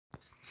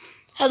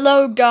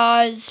Hello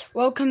guys,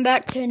 welcome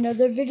back to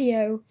another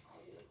video.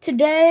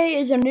 Today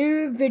is a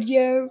new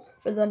video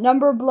for the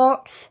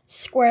Numberblocks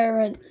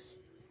Factorials.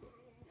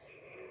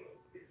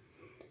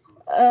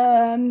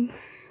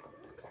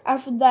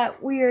 After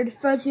that weird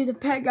Fuzzy the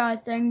Pet Guy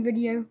thing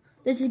video,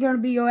 this is going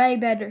to be way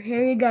better.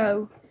 Here you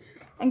go.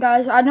 And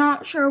guys, I'm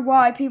not sure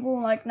why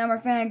people like number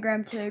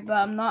fanagram too, but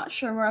I'm not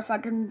sure if I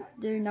can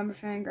do number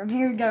fanagram.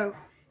 Here we go.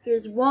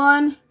 Here's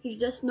one, he's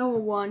just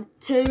normal one.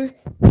 Two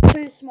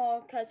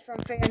small cuts from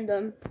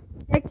fandom.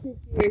 6 is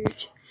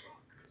huge.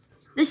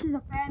 This is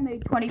a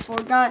Fanmade 24.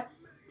 God,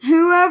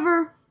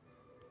 whoever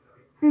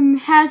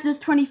has this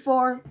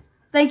 24,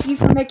 thank you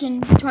for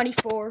making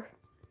 24.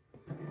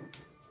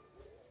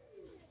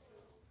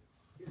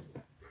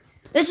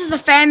 This is a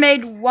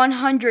Fanmade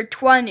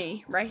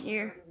 120 right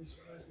here.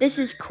 This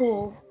is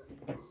cool.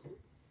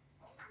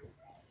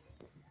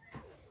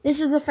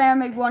 This is a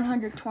Fanmade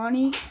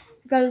 120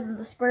 because of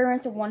the square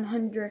roots of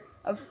 100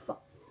 of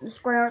the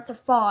square roots of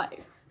 5.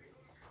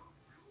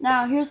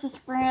 Now here's the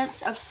square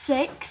roots of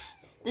 6.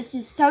 This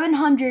is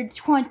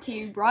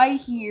 720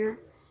 right here.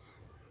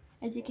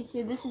 As you can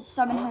see, this is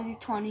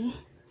 720.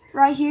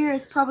 Right here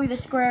is probably the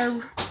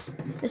square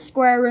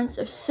roots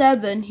of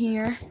 7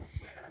 here.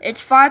 It's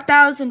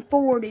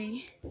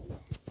 5040.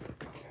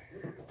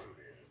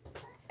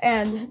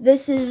 And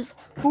this is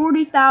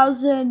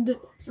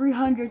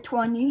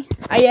 40,320.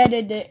 I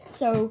edited it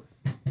so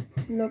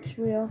it looks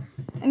real.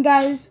 And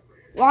guys,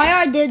 why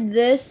I did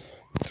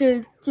this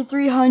to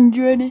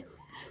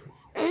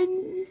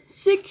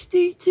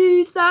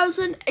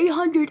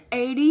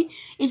 362,880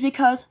 is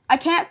because I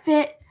can't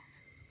fit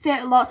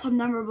lots of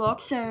number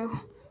blocks,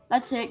 so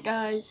that's it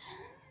guys.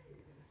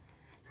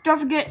 Don't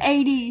forget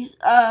 80's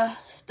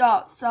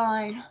stop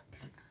sign.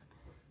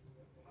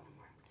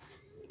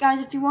 Guys,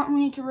 if you want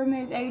me to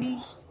remove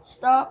 80's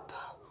stop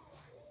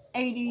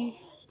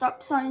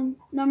sign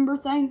number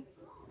thing,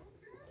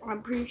 I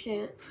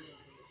appreciate it.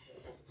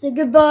 So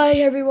goodbye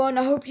everyone.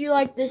 I hope you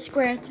liked this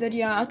Grants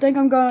video. I think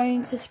I'm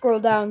going to scroll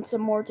down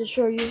some more to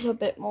show you a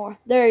bit more.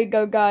 There you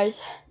go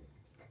guys.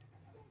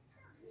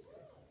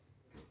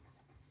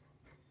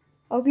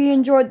 Hope you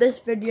enjoyed this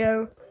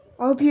video.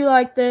 I hope you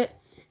liked it,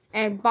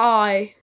 and bye.